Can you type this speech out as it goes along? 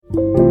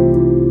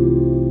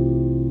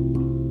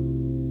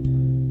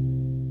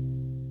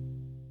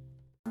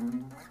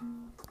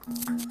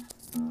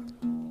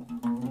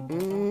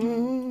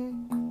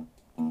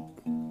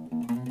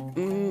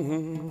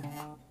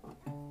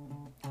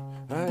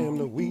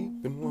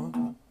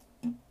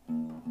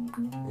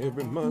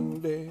Every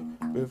Monday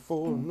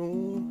before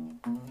noon,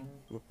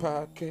 my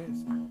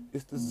podcast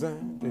is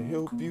designed to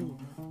help you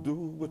do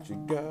what you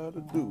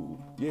gotta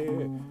do.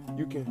 Yeah,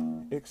 you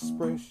can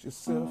express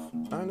yourself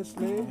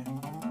honestly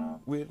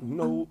with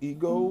no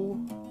ego.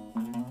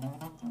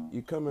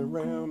 You come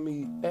around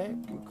me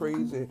acting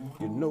crazy,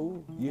 you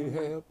know you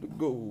have to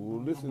go.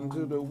 Listen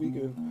to the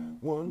Weekend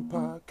One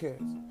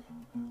podcast.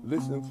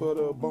 Listen for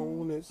the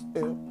bonus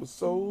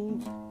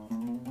episodes.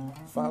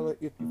 Follow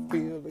if you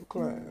feel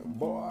inclined,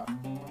 boy.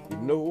 You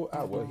know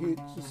I will hit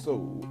your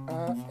soul.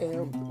 I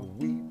am the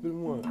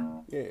weeping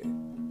one, yeah.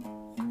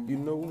 You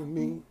know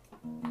me,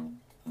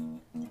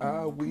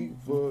 I weep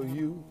for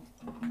you.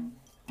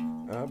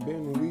 I've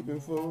been weeping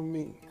for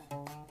me.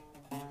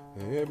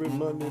 Every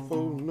Monday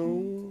for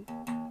noon,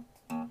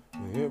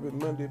 every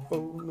Monday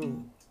for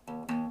noon.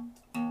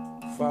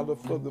 Follow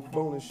for the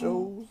bonus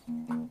shows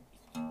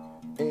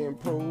and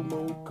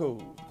promo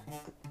code.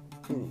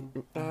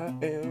 I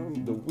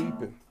am the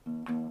weeping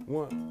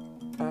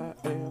one. I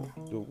am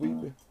the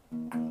weeping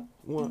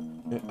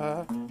one. And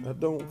I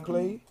don't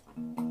play.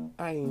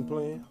 I ain't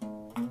playing.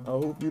 I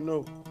hope you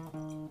know.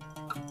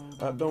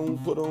 I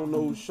don't put on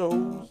those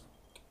shows.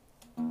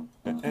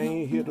 And I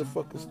ain't here to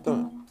fucking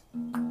stunt.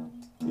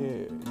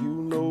 Yeah,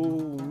 you know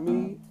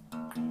me.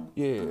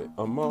 Yeah,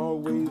 I'm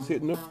always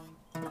hitting the.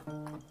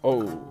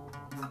 Oh,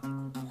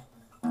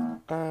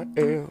 I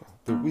am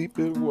the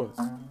weeping one.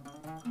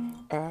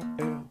 I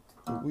am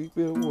the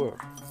weeping one.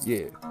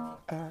 Yeah,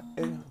 I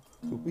am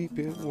the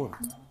weeping one.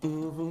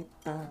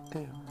 I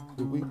am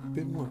the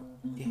weeping one.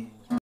 Yeah.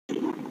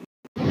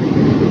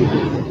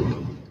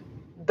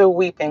 The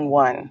Weeping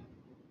One.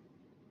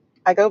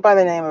 I go by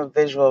the name of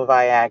Visual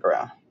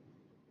Viagra.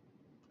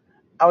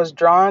 I was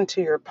drawn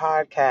to your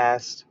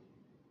podcast,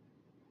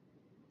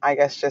 I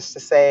guess just to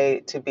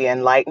say to be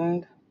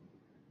enlightened.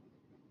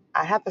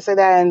 I have to say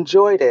that I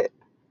enjoyed it.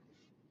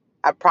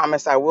 I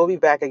promise I will be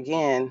back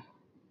again.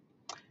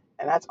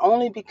 And that's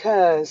only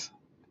because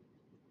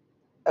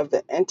of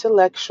the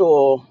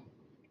intellectual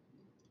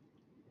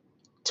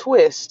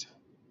twist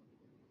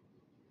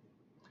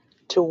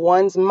to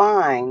one's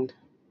mind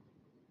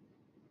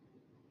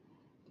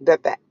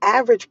that the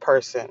average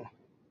person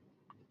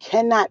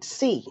cannot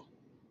see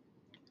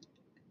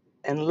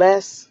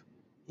unless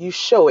you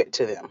show it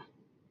to them.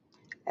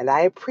 And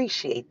I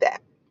appreciate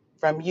that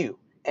from you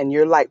and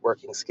your light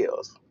working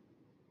skills.